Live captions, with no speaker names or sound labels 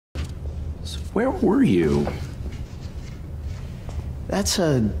So where were you? That's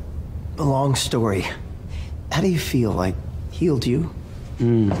a long story. How do you feel? I healed you?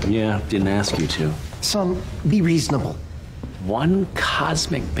 Yeah, didn't ask you to. Son, be reasonable. One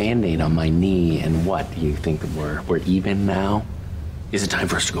cosmic band-aid on my knee, and what, do you think we're even now? Is it time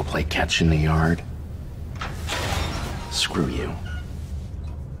for us to go play catch in the yard? Screw you.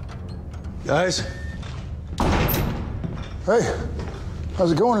 Guys? Hey,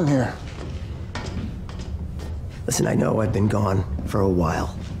 how's it going in here? Listen, I know I've been gone for a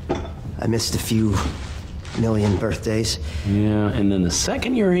while. I missed a few million birthdays. Yeah, and then the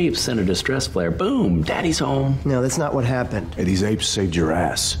second your ape sent a distress flare, boom, daddy's home. No, that's not what happened. Hey, these apes saved your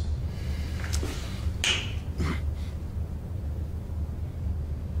ass.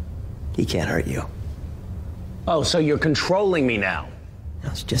 He can't hurt you. Oh, so you're controlling me now? No,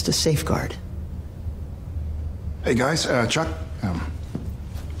 it's just a safeguard. Hey guys, Chuck,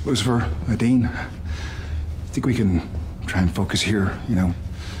 Lucifer, Dean, think we can try and focus here, you know,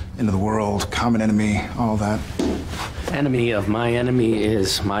 into the world, common enemy, all that. Enemy of my enemy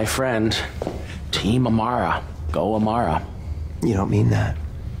is my friend, Team Amara. Go Amara. You don't mean that.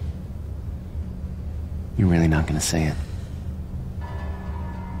 You're really not gonna say it?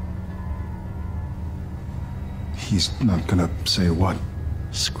 He's not gonna say what?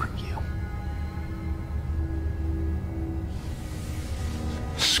 Screw you.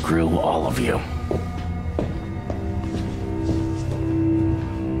 Screw all of you.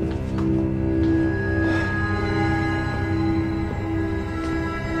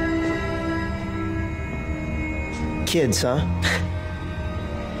 Kids, huh?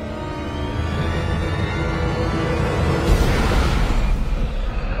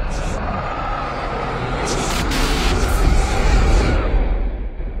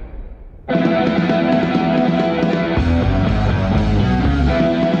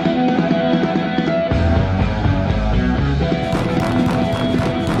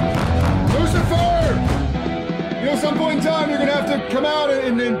 At some point in time, you're gonna have to come out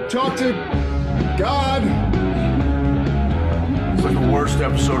and talk to God. It's like the worst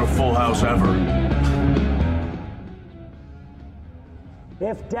episode of Full House ever.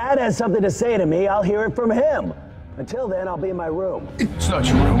 If Dad has something to say to me, I'll hear it from him. Until then, I'll be in my room. It's not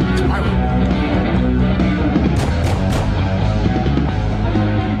your room, it's my room.